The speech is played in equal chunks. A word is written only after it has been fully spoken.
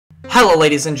Hello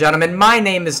ladies and gentlemen, my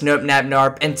name is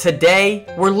NopNapNarp, and today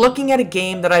we're looking at a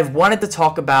game that I've wanted to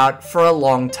talk about for a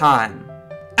long time.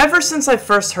 Ever since I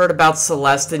first heard about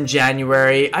Celeste in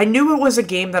January, I knew it was a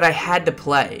game that I had to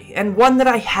play, and one that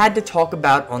I had to talk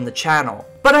about on the channel.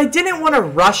 But I didn't want to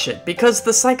rush it because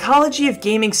the Psychology of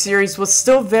Gaming series was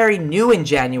still very new in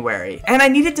January, and I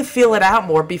needed to feel it out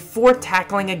more before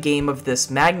tackling a game of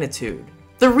this magnitude.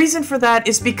 The reason for that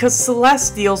is because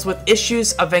Celeste deals with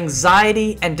issues of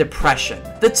anxiety and depression,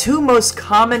 the two most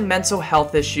common mental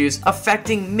health issues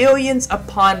affecting millions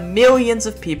upon millions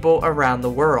of people around the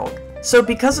world. So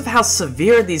because of how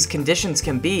severe these conditions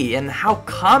can be and how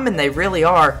common they really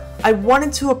are, I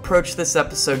wanted to approach this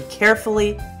episode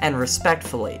carefully and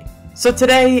respectfully. So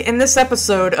today, in this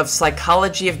episode of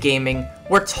Psychology of Gaming,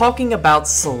 we're talking about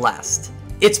Celeste,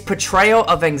 its portrayal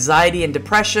of anxiety and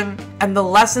depression, and the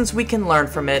lessons we can learn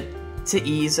from it to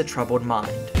ease a troubled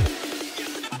mind.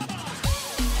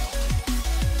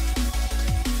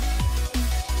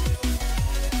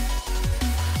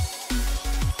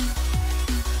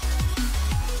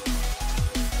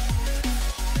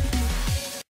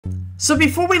 So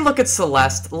before we look at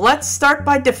Celeste, let's start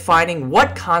by defining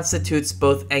what constitutes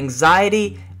both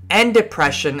anxiety and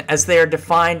depression as they are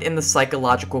defined in the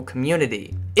psychological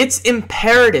community. It's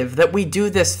imperative that we do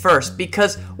this first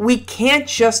because we can't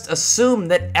just assume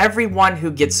that everyone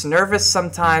who gets nervous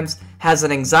sometimes has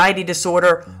an anxiety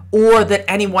disorder, or that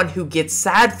anyone who gets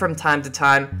sad from time to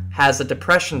time has a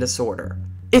depression disorder.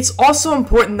 It's also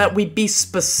important that we be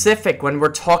specific when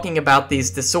we're talking about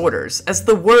these disorders, as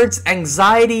the words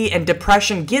anxiety and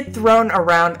depression get thrown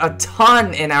around a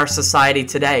ton in our society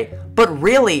today, but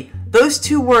really, those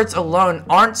two words alone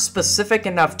aren't specific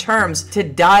enough terms to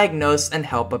diagnose and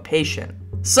help a patient.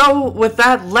 So with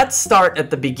that, let's start at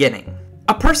the beginning.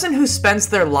 A person who spends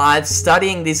their lives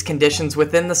studying these conditions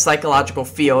within the psychological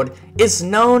field is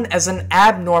known as an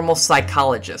abnormal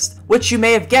psychologist, which you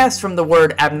may have guessed from the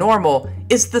word abnormal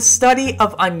is the study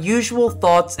of unusual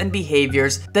thoughts and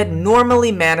behaviors that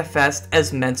normally manifest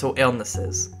as mental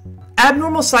illnesses.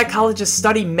 Abnormal psychologists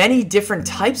study many different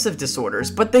types of disorders,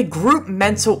 but they group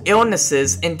mental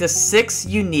illnesses into 6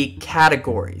 unique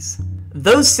categories.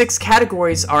 Those 6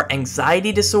 categories are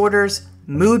anxiety disorders,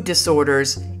 mood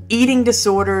disorders, eating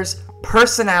disorders,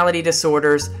 personality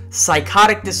disorders,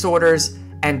 psychotic disorders,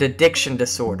 and addiction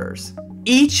disorders.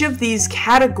 Each of these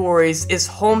categories is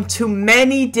home to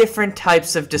many different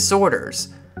types of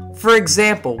disorders. For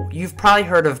example, you've probably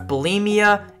heard of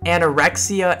bulimia,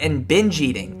 anorexia, and binge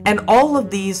eating, and all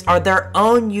of these are their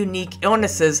own unique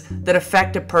illnesses that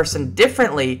affect a person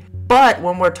differently, but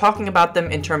when we're talking about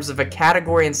them in terms of a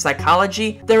category in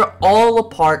psychology, they're all a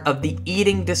part of the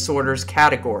eating disorders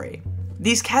category.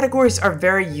 These categories are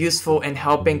very useful in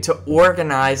helping to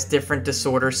organize different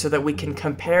disorders so that we can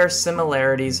compare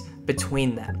similarities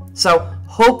between them. So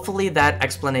hopefully that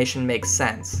explanation makes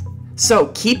sense.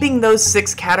 So, keeping those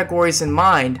 6 categories in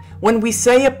mind, when we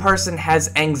say a person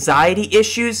has anxiety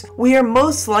issues, we are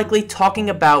most likely talking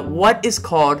about what is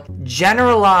called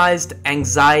generalized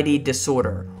anxiety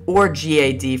disorder, or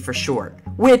GAD for short,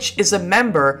 which is a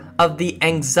member of the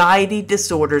anxiety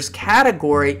disorders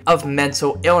category of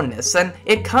mental illness, and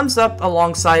it comes up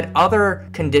alongside other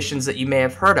conditions that you may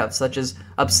have heard of, such as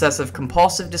obsessive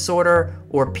compulsive disorder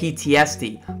or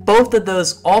PTSD. Both of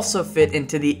those also fit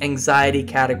into the anxiety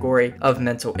category of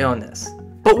mental illness.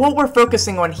 But what we're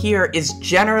focusing on here is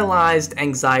generalized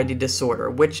anxiety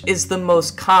disorder, which is the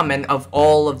most common of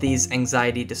all of these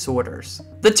anxiety disorders.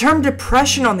 The term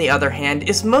depression, on the other hand,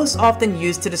 is most often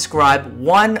used to describe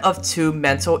one of 2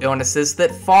 mental illnesses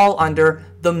that fall under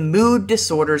the mood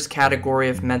disorders category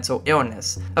of mental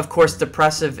illness. Of course,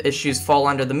 depressive issues fall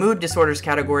under the mood disorders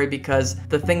category because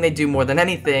the thing they do more than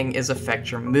anything is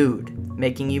affect your mood,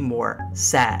 making you more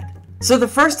sad. So the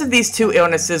first of these 2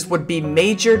 illnesses would be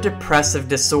major depressive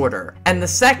disorder, and the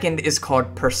second is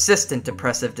called persistent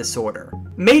depressive disorder.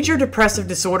 Major depressive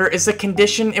disorder is a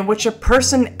condition in which a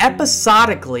person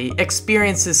episodically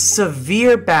experiences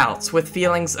severe bouts with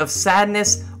feelings of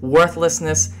sadness,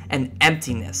 worthlessness, and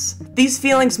emptiness. These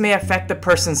feelings may affect the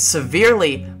person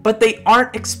severely, but they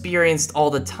aren't experienced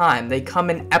all the time. They come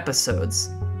in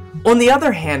episodes. On the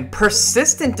other hand,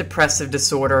 persistent depressive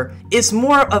disorder is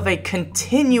more of a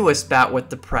continuous bout with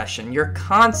depression. You're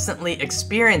constantly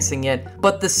experiencing it,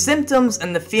 but the symptoms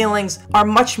and the feelings are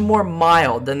much more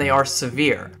mild than they are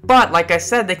severe. But like I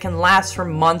said, they can last for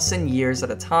months and years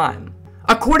at a time.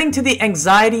 According to the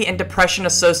Anxiety and Depression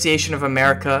Association of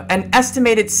America, an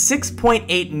estimated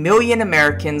 6.8 million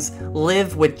Americans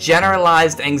live with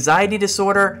generalized anxiety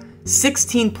disorder,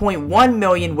 16.1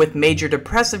 million with major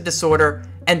depressive disorder,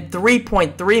 and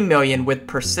 3.3 million with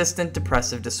persistent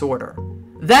depressive disorder.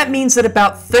 That means that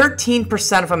about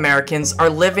 13% of Americans are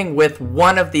living with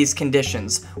one of these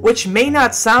conditions, which may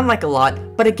not sound like a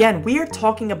lot, but again, we are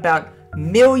talking about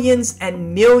millions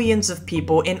and millions of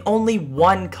people in only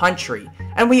one country,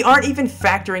 and we aren't even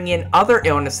factoring in other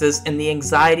illnesses in the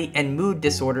anxiety and mood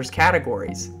disorders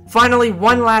categories. Finally,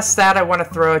 one last stat I want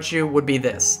to throw at you would be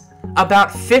this. About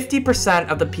 50%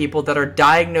 of the people that are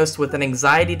diagnosed with an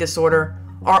anxiety disorder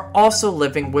are also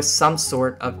living with some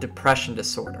sort of depression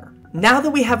disorder. Now that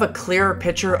we have a clearer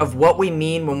picture of what we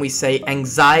mean when we say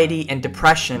anxiety and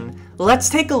depression, let's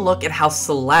take a look at how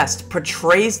Celeste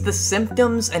portrays the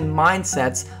symptoms and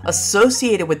mindsets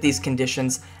associated with these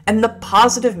conditions and the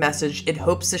positive message it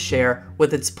hopes to share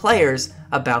with its players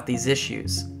about these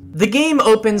issues. The game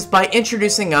opens by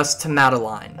introducing us to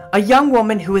Madeline, a young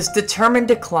woman who is determined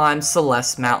to climb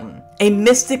Celeste Mountain, a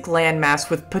mystic landmass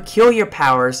with peculiar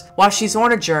powers while she's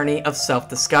on a journey of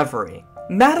self-discovery.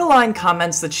 Madeline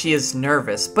comments that she is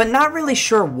nervous, but not really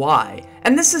sure why,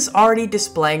 and this is already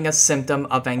displaying a symptom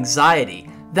of anxiety,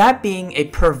 that being a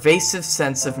pervasive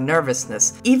sense of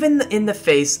nervousness, even in the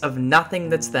face of nothing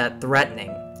that's that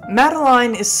threatening.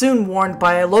 Madeline is soon warned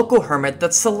by a local hermit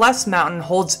that Celeste Mountain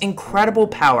holds incredible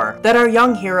power that our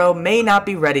young hero may not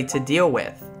be ready to deal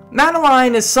with.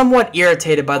 Madeline is somewhat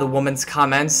irritated by the woman's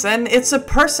comments, and it's a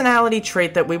personality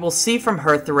trait that we will see from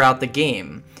her throughout the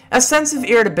game. A sense of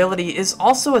irritability is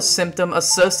also a symptom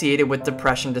associated with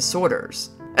depression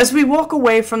disorders. As we walk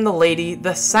away from the lady,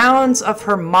 the sounds of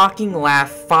her mocking laugh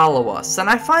follow us, and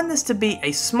I find this to be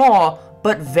a small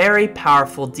but very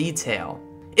powerful detail.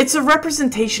 It's a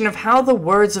representation of how the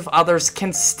words of others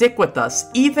can stick with us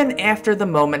even after the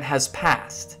moment has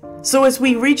passed. So as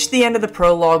we reach the end of the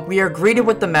prologue, we are greeted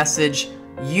with the message,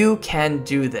 "You can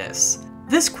do this."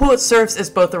 This quote serves as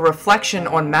both a reflection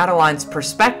on Madeline's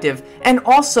perspective and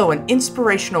also an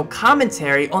inspirational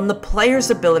commentary on the player's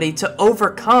ability to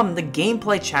overcome the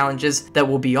gameplay challenges that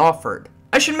will be offered.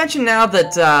 I should mention now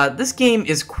that this game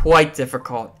is quite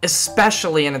difficult,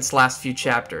 especially in its last few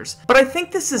chapters, but I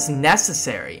think this is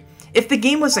necessary. If the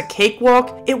game was a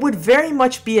cakewalk, it would very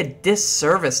much be a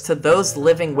disservice to those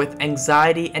living with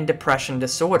anxiety and depression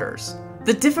disorders.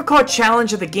 The difficult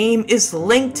challenge of the game is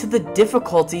linked to the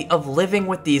difficulty of living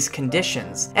with these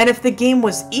conditions, and if the game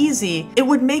was easy, it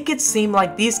would make it seem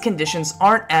like these conditions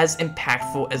aren't as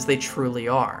impactful as they truly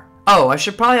are. Oh, I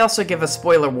should probably also give a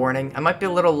spoiler warning. I might be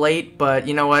a little late, but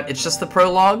you know what? It's just the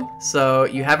prologue, so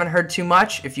you haven't heard too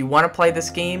much. If you want to play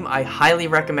this game, I highly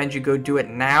recommend you go do it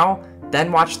now,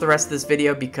 then watch the rest of this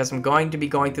video because I'm going to be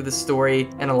going through the story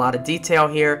in a lot of detail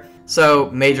here,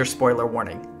 so major spoiler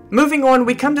warning. Moving on,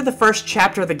 we come to the first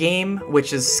chapter of the game,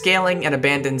 which is Scaling an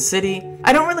Abandoned City.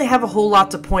 I don't really have a whole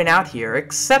lot to point out here,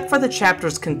 except for the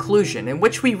chapter's conclusion, in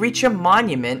which we reach a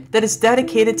monument that is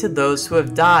dedicated to those who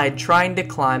have died trying to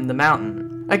climb the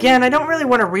mountain. Again, I don't really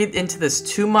want to read into this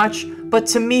too much, but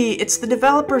to me, it's the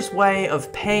developer's way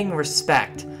of paying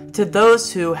respect to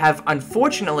those who have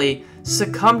unfortunately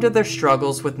succumbed to their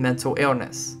struggles with mental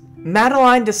illness.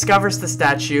 Madeline discovers the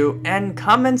statue and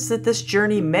comments that this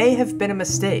journey may have been a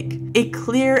mistake, a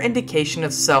clear indication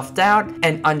of self-doubt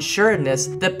and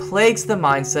unsureness that plagues the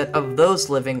mindset of those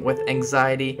living with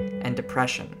anxiety and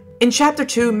depression. In Chapter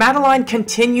 2, Madeline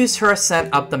continues her ascent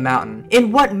up the mountain,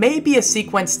 in what may be a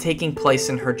sequence taking place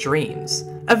in her dreams.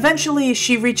 Eventually,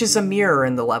 she reaches a mirror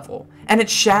in the level, and it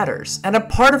shatters, and a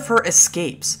part of her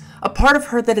escapes, a part of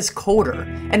her that is colder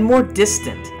and more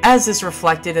distant, as is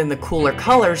reflected in the cooler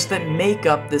colors that make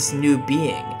up this new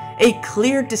being, a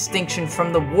clear distinction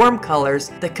from the warm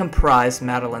colors that comprise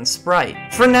Madeline's sprite.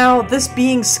 For now, this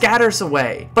being scatters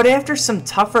away, but after some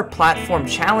tougher platform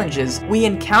challenges, we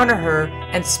encounter her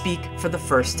and speak for the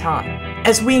first time.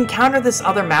 As we encounter this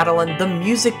other Madeline, the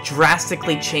music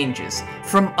drastically changes,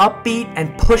 from upbeat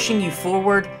and pushing you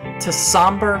forward to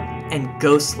somber and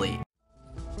ghostly.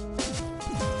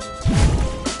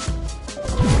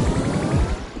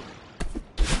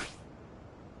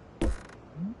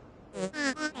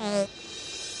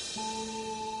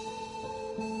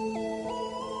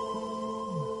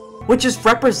 Which is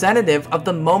representative of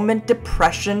the moment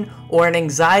depression or an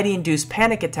anxiety-induced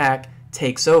panic attack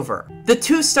takes over. The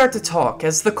two start to talk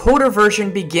as the colder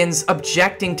version begins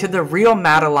objecting to the real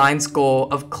Madeline's goal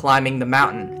of climbing the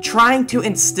mountain, trying to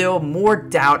instill more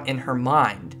doubt in her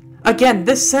mind. Again,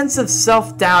 this sense of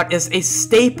self-doubt is a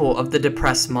staple of the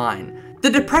depressed mind. The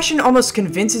depression almost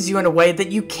convinces you in a way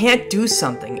that you can't do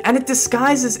something, and it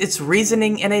disguises its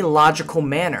reasoning in a logical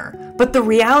manner. But the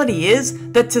reality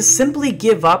is that to simply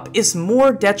give up is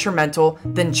more detrimental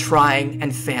than trying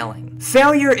and failing.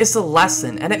 Failure is a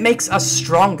lesson, and it makes us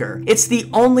stronger. It's the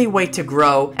only way to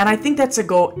grow, and I think that's a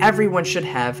goal everyone should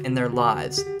have in their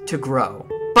lives, to grow.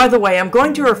 By the way, I'm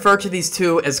going to refer to these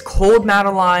two as Cold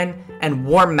Madeline and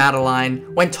Warm Madeline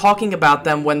when talking about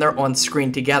them when they're on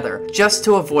screen together, just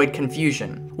to avoid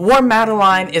confusion. Warm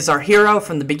Madeline is our hero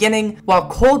from the beginning, while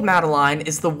Cold Madeline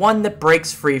is the one that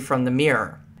breaks free from the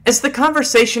mirror. As the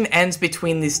conversation ends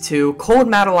between these two, Cold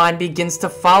Madeline begins to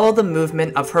follow the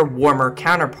movement of her warmer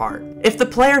counterpart. If the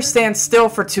player stands still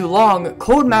for too long,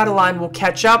 Cold Madeline will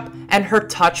catch up and her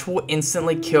touch will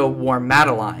instantly kill Warm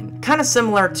Madeline, kinda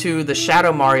similar to the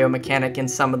Shadow Mario mechanic in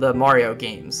some of the Mario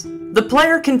games. The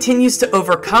player continues to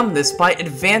overcome this by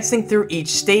advancing through each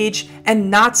stage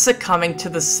and not succumbing to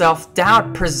the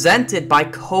self-doubt presented by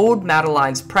Cold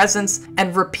Madeline's presence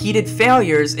and repeated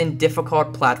failures in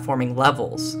difficult platforming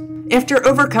levels. After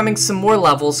overcoming some more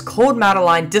levels, Cold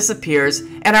Madeline disappears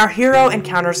and our hero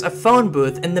encounters a phone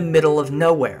booth in the middle of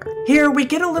nowhere. Here we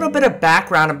get a little bit of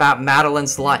background about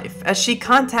Madeline's life as she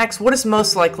contacts what is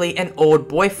most likely an old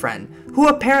boyfriend, who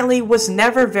apparently was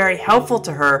never very helpful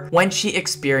to her when she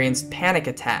experienced panic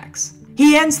attacks.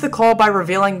 He ends the call by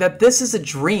revealing that this is a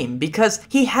dream because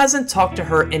he hasn't talked to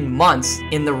her in months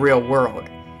in the real world.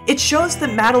 It shows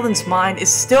that Madeline's mind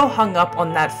is still hung up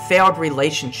on that failed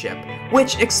relationship,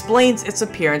 which explains its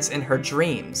appearance in her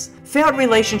dreams. Failed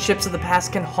relationships of the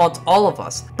past can haunt all of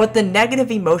us, but the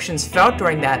negative emotions felt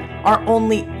during that are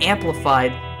only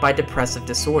amplified by depressive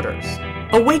disorders.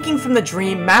 Awaking from the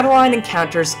dream, Madeline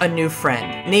encounters a new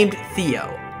friend named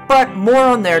Theo, but more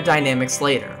on their dynamics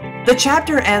later. The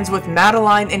chapter ends with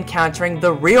Madeline encountering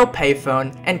the real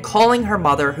payphone and calling her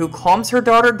mother, who calms her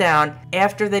daughter down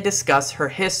after they discuss her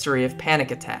history of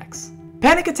panic attacks.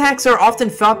 Panic attacks are often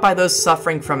felt by those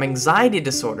suffering from anxiety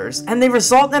disorders, and they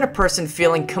result in a person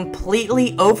feeling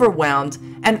completely overwhelmed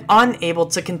and unable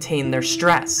to contain their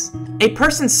stress. A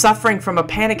person suffering from a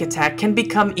panic attack can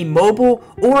become immobile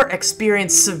or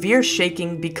experience severe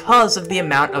shaking because of the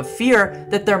amount of fear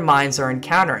that their minds are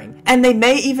encountering, and they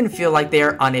may even feel like they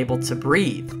are unable to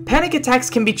breathe. Panic attacks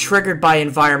can be triggered by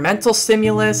environmental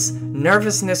stimulus,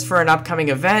 nervousness for an upcoming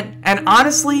event, and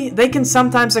honestly, they can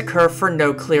sometimes occur for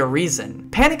no clear reason.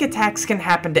 Panic attacks can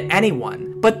happen to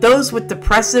anyone, but those with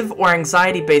depressive or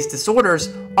anxiety-based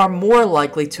disorders are more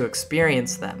likely to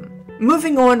experience them.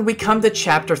 Moving on, we come to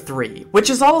chapter 3, which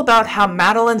is all about how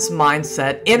Madeline's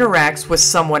mindset interacts with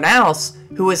someone else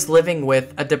who is living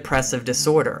with a depressive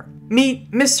disorder.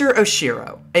 Meet Mr.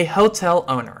 Oshiro, a hotel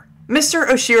owner. Mr.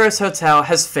 Oshiro's hotel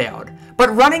has failed,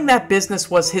 but running that business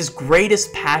was his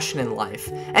greatest passion in life,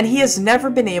 and he has never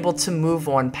been able to move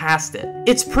on past it.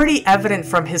 It's pretty evident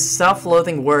from his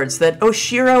self-loathing words that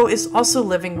Oshiro is also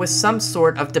living with some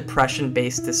sort of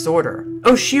depression-based disorder.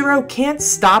 Oshiro can't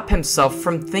stop himself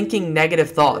from thinking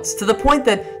negative thoughts, to the point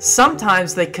that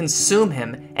sometimes they consume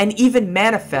him and even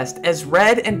manifest as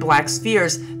red and black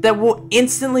spheres that will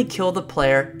instantly kill the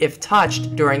player if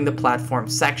touched during the platform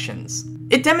sections.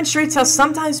 It demonstrates how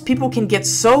sometimes people can get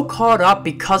so caught up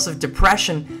because of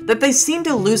depression that they seem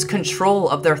to lose control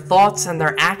of their thoughts and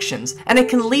their actions, and it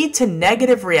can lead to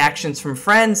negative reactions from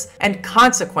friends and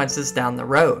consequences down the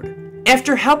road.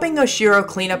 After helping Oshiro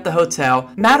clean up the hotel,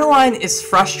 Madeline is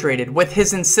frustrated with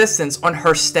his insistence on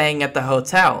her staying at the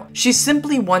hotel. She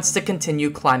simply wants to continue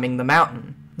climbing the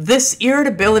mountain. This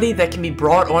irritability that can be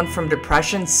brought on from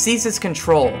depression seizes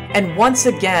control, and once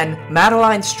again,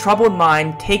 Madeline's troubled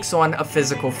mind takes on a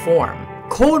physical form.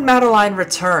 Cold Madeline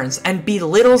returns and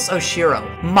belittles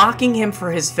Oshiro, mocking him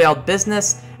for his failed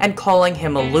business and calling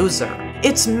him a loser.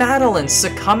 It's Madeline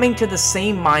succumbing to the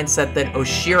same mindset that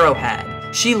Oshiro had.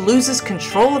 She loses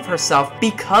control of herself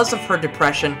because of her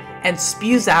depression and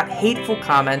spews out hateful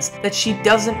comments that she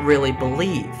doesn't really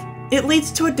believe. It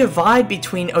leads to a divide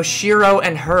between Oshiro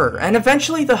and her, and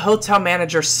eventually the hotel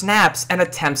manager snaps and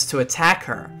attempts to attack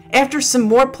her. After some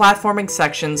more platforming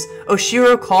sections,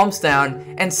 Oshiro calms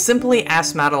down and simply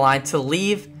asks Madeline to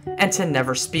leave and to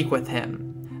never speak with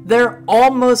him. Their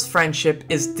almost friendship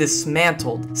is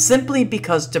dismantled simply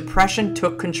because depression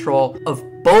took control of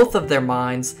both of their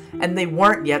minds and they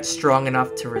weren't yet strong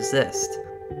enough to resist.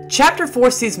 Chapter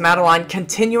 4 sees Madeline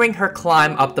continuing her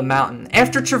climb up the mountain.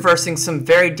 After traversing some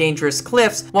very dangerous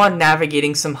cliffs while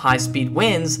navigating some high-speed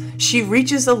winds, she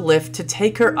reaches a lift to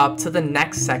take her up to the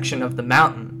next section of the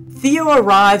mountain. Theo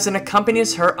arrives and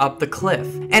accompanies her up the cliff,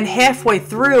 and halfway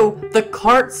through, the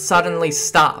cart suddenly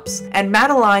stops, and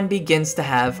Madeline begins to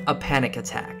have a panic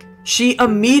attack. She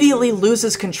immediately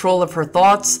loses control of her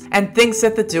thoughts and thinks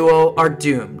that the duo are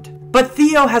doomed. But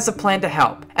Theo has a plan to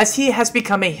help, as he has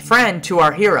become a friend to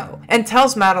our hero, and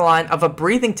tells Madeline of a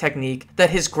breathing technique that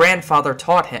his grandfather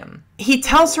taught him. He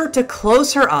tells her to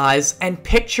close her eyes and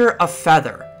picture a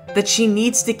feather that she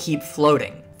needs to keep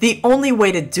floating. The only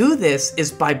way to do this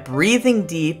is by breathing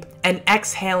deep and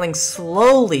exhaling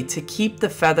slowly to keep the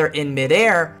feather in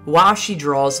midair while she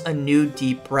draws a new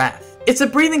deep breath. It's a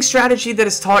breathing strategy that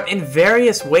is taught in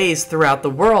various ways throughout the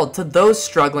world to those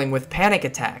struggling with panic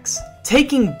attacks.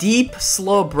 Taking deep,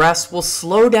 slow breaths will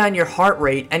slow down your heart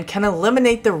rate and can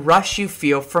eliminate the rush you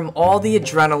feel from all the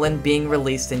adrenaline being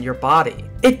released in your body.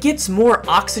 It gets more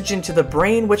oxygen to the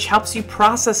brain, which helps you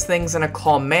process things in a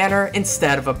calm manner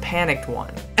instead of a panicked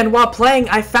one. And while playing,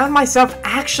 I found myself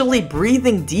actually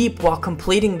breathing deep while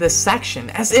completing this section,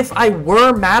 as if I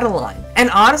were Madeline. And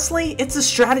honestly, it's a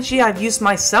strategy I've used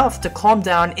myself to calm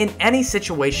down in any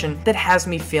situation that has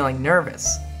me feeling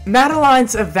nervous.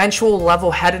 Madeline's eventual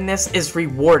level-headedness is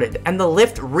rewarded, and the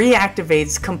lift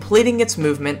reactivates, completing its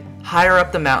movement higher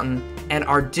up the mountain, and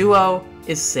our duo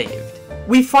is saved.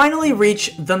 We finally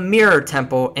reach the Mirror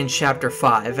Temple in Chapter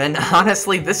 5, and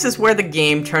honestly, this is where the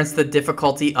game turns the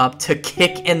difficulty up to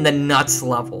kick in the nuts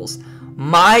levels.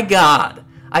 My god,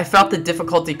 I felt the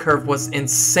difficulty curve was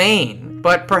insane.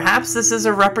 But perhaps this is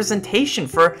a representation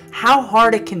for how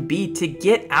hard it can be to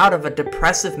get out of a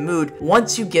depressive mood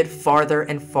once you get farther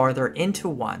and farther into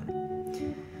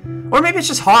one. Or maybe it's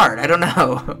just hard, I don't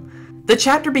know. The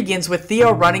chapter begins with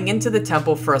Theo running into the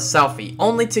temple for a selfie,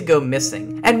 only to go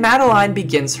missing, and Madeline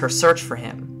begins her search for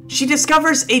him. She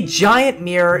discovers a giant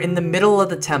mirror in the middle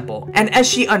of the temple, and as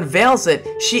she unveils it,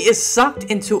 she is sucked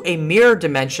into a mirror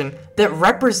dimension that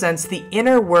represents the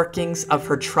inner workings of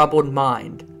her troubled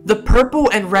mind. The purple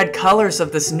and red colors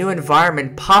of this new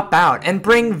environment pop out and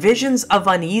bring visions of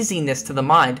uneasiness to the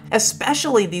mind,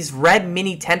 especially these red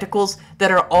mini tentacles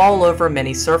that are all over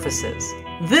many surfaces.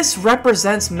 This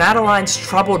represents Madeline's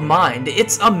troubled mind.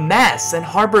 It's a mess and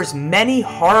harbors many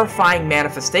horrifying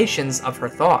manifestations of her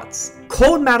thoughts.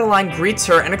 Cold Madeline greets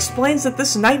her and explains that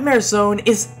this nightmare zone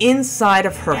is inside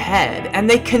of her head, and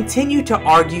they continue to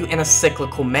argue in a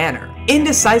cyclical manner.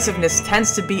 Indecisiveness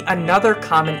tends to be another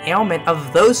common ailment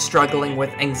of those struggling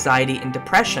with anxiety and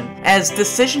depression, as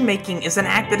decision-making is an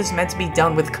act that is meant to be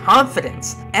done with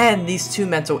confidence, and these two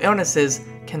mental illnesses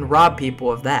can rob people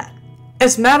of that.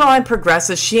 As Madeline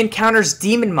progresses, she encounters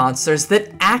demon monsters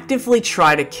that actively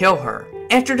try to kill her.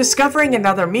 After discovering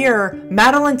another mirror,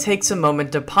 Madeline takes a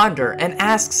moment to ponder and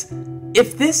asks,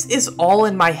 if this is all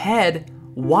in my head,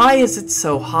 why is it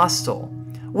so hostile?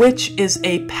 Which is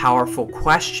a powerful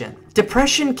question.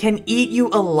 Depression can eat you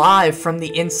alive from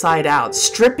the inside out,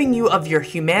 stripping you of your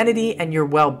humanity and your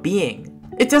well-being.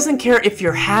 It doesn't care if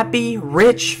you're happy,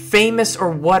 rich, famous, or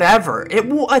whatever. It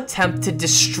will attempt to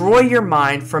destroy your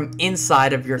mind from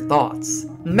inside of your thoughts.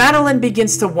 Madeline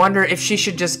begins to wonder if she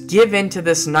should just give in to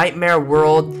this nightmare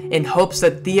world in hopes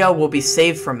that Theo will be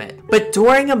saved from it. But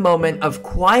during a moment of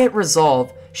quiet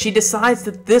resolve, she decides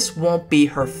that this won't be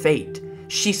her fate.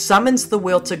 She summons the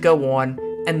will to go on,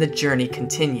 and the journey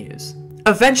continues.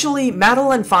 Eventually,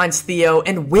 Madeline finds Theo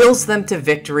and wills them to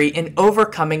victory in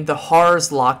overcoming the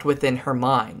horrors locked within her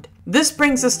mind. This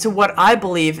brings us to what I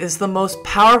believe is the most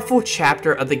powerful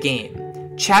chapter of the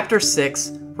game. Chapter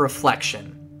 6,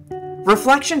 Reflection.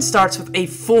 Reflection starts with a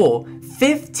full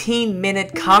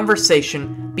 15-minute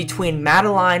conversation between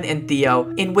Madeline and Theo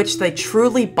in which they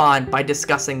truly bond by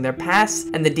discussing their past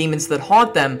and the demons that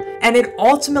haunt them, and it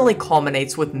ultimately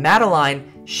culminates with Madeline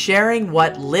sharing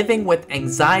what living with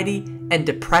anxiety and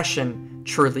depression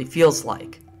truly feels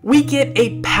like. We get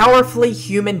a powerfully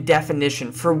human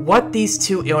definition for what these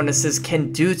two illnesses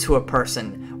can do to a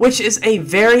person, which is a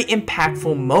very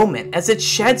impactful moment as it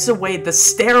sheds away the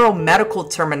sterile medical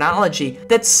terminology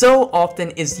that so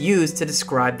often is used to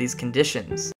describe these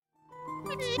conditions.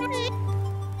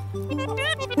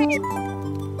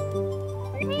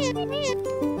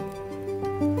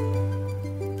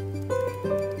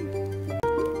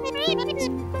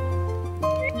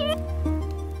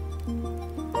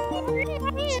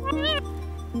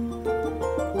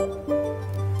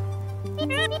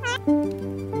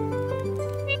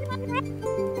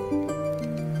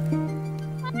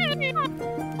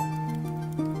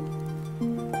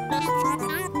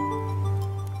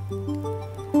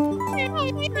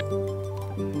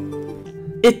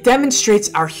 It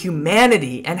demonstrates our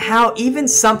humanity and how even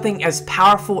something as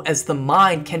powerful as the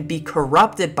mind can be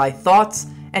corrupted by thoughts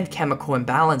and chemical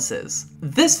imbalances.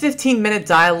 This 15-minute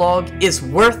dialogue is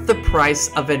worth the price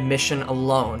of admission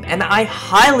alone, and I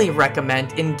highly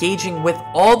recommend engaging with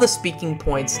all the speaking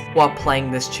points while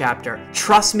playing this chapter.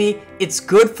 Trust me, it's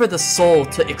good for the soul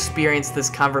to experience this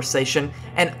conversation,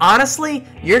 and honestly,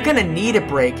 you're gonna need a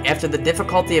break after the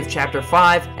difficulty of Chapter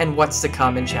 5 and what's to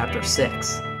come in Chapter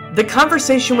 6. The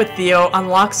conversation with Theo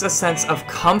unlocks a sense of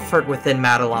comfort within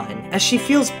Madeline, as she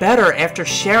feels better after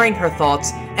sharing her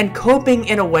thoughts and coping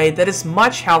in a way that is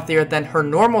much healthier than her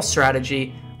normal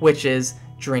strategy, which is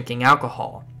drinking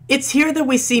alcohol. It's here that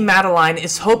we see Madeline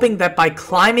is hoping that by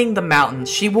climbing the mountain,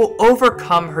 she will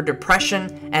overcome her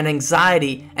depression and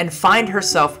anxiety and find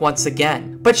herself once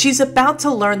again. But she's about to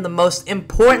learn the most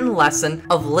important lesson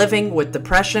of living with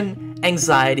depression,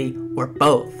 anxiety, or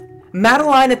both.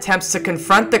 Madeline attempts to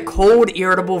confront the cold,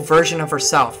 irritable version of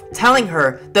herself, telling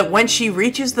her that when she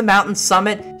reaches the mountain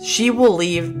summit, she will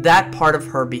leave that part of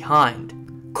her behind.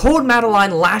 Cold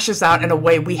Madeline lashes out in a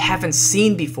way we haven't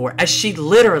seen before, as she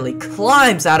literally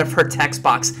climbs out of her text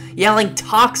box, yelling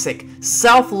toxic,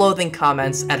 self-loathing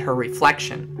comments at her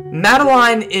reflection.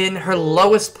 Madeline, in her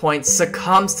lowest point,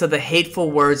 succumbs to the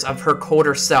hateful words of her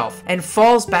colder self and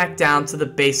falls back down to the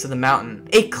base of the mountain,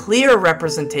 a clear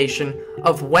representation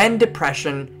of when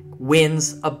depression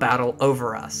wins a battle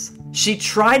over us. She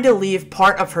tried to leave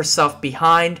part of herself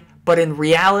behind, but in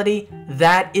reality,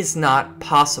 that is not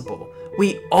possible.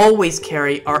 We always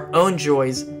carry our own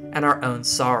joys and our own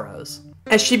sorrows.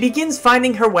 As she begins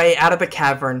finding her way out of the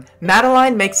cavern,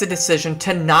 Madeline makes a decision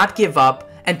to not give up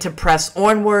and to press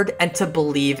onward and to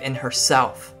believe in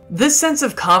herself. This sense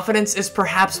of confidence is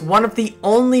perhaps one of the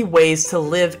only ways to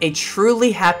live a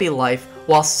truly happy life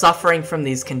while suffering from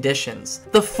these conditions.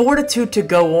 The fortitude to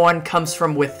go on comes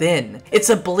from within. It's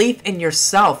a belief in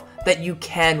yourself that you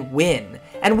can win.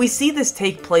 And we see this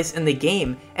take place in the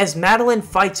game as Madeline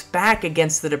fights back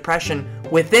against the depression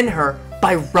within her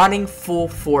by running full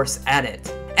force at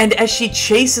it. And as she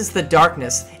chases the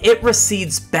darkness, it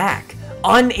recedes back,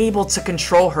 unable to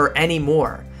control her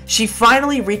anymore. She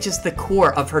finally reaches the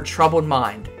core of her troubled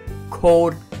mind,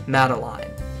 Cold Madeline.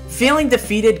 Feeling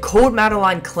defeated, Cold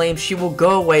Madeline claims she will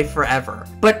go away forever.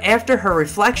 But after her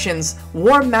reflections,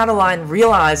 Warm Madeline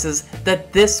realizes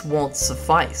that this won't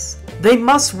suffice. They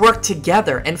must work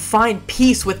together and find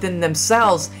peace within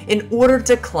themselves in order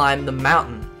to climb the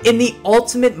mountain. In the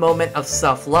ultimate moment of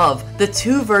self-love, the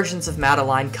two versions of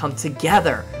Madeline come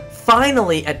together,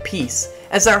 finally at peace,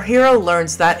 as our hero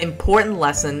learns that important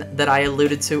lesson that I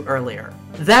alluded to earlier.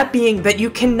 That being that you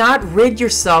cannot rid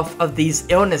yourself of these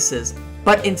illnesses,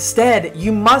 but instead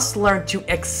you must learn to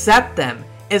accept them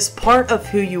as part of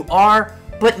who you are,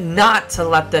 but not to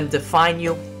let them define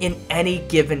you in any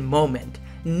given moment.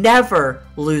 Never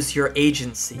lose your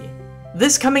agency.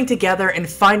 This coming together and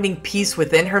finding peace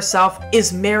within herself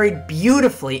is married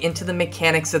beautifully into the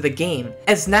mechanics of the game,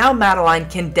 as now Madeline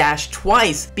can dash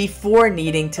twice before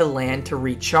needing to land to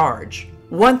recharge.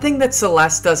 One thing that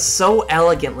Celeste does so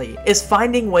elegantly is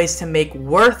finding ways to make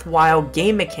worthwhile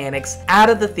game mechanics out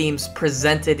of the themes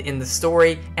presented in the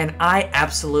story, and I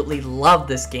absolutely love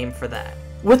this game for that.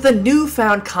 With a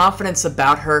newfound confidence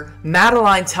about her,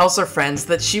 Madeline tells her friends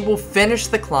that she will finish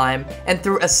the climb, and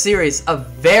through a series of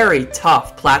very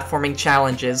tough platforming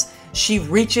challenges, she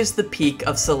reaches the peak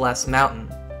of Celeste Mountain.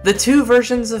 The two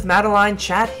versions of Madeline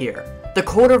chat here. The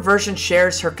colder version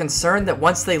shares her concern that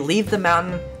once they leave the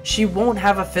mountain, she won't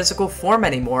have a physical form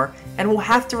anymore and will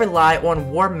have to rely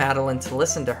on Warm Madeline to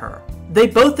listen to her. They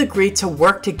both agree to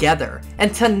work together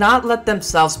and to not let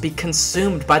themselves be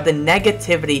consumed by the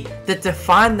negativity that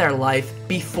defined their life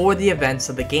before the events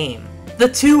of the game. The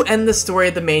two end the story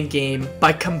of the main game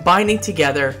by combining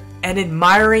together and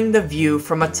admiring the view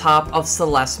from atop of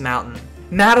Celeste Mountain.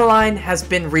 Madeline has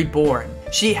been reborn.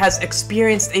 She has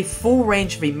experienced a full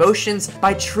range of emotions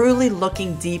by truly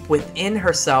looking deep within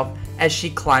herself as she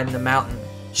climbed the mountain.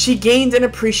 She gained an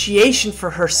appreciation for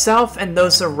herself and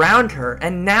those around her,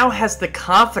 and now has the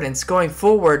confidence going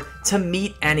forward to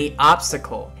meet any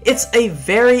obstacle. It's a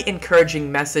very encouraging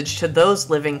message to those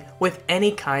living with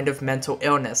any kind of mental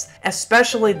illness,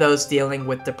 especially those dealing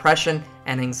with depression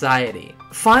and anxiety.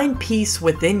 Find peace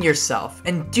within yourself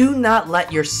and do not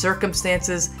let your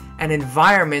circumstances and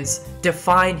environments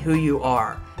define who you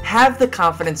are. Have the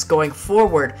confidence going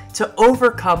forward to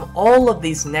overcome all of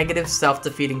these negative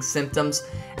self-defeating symptoms,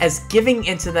 as giving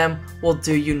into them will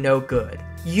do you no good.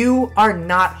 You are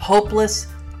not hopeless,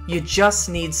 you just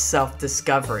need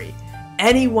self-discovery.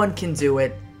 Anyone can do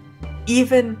it,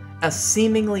 even a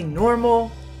seemingly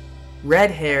normal,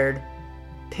 red-haired,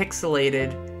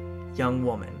 pixelated young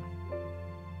woman.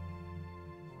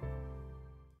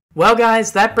 Well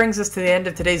guys, that brings us to the end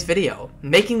of today's video.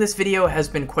 Making this video has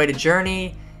been quite a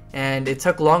journey, and it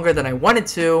took longer than I wanted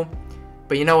to,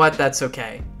 but you know what, that's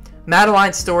okay.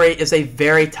 Madeline's story is a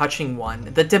very touching one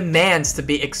that demands to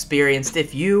be experienced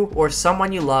if you or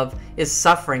someone you love is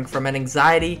suffering from an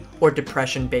anxiety or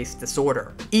depression-based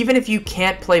disorder. Even if you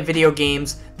can't play video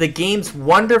games, the game's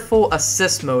wonderful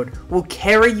assist mode will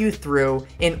carry you through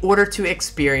in order to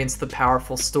experience the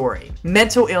powerful story.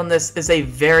 Mental illness is a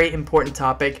very important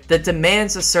topic that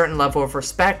demands a certain level of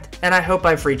respect, and I hope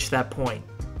I've reached that point.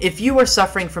 If you are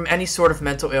suffering from any sort of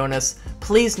mental illness,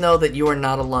 please know that you are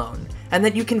not alone, and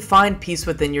that you can find peace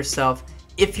within yourself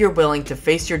if you're willing to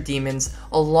face your demons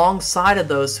alongside of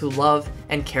those who love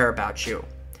and care about you.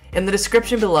 In the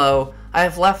description below, I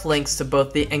have left links to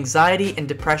both the Anxiety and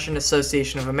Depression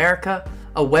Association of America,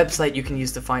 a website you can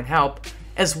use to find help,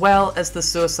 as well as the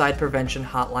Suicide Prevention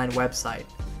Hotline website.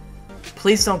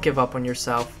 Please don't give up on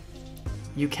yourself.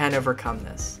 You can overcome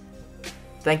this.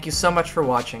 Thank you so much for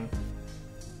watching.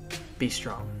 Be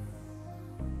strong.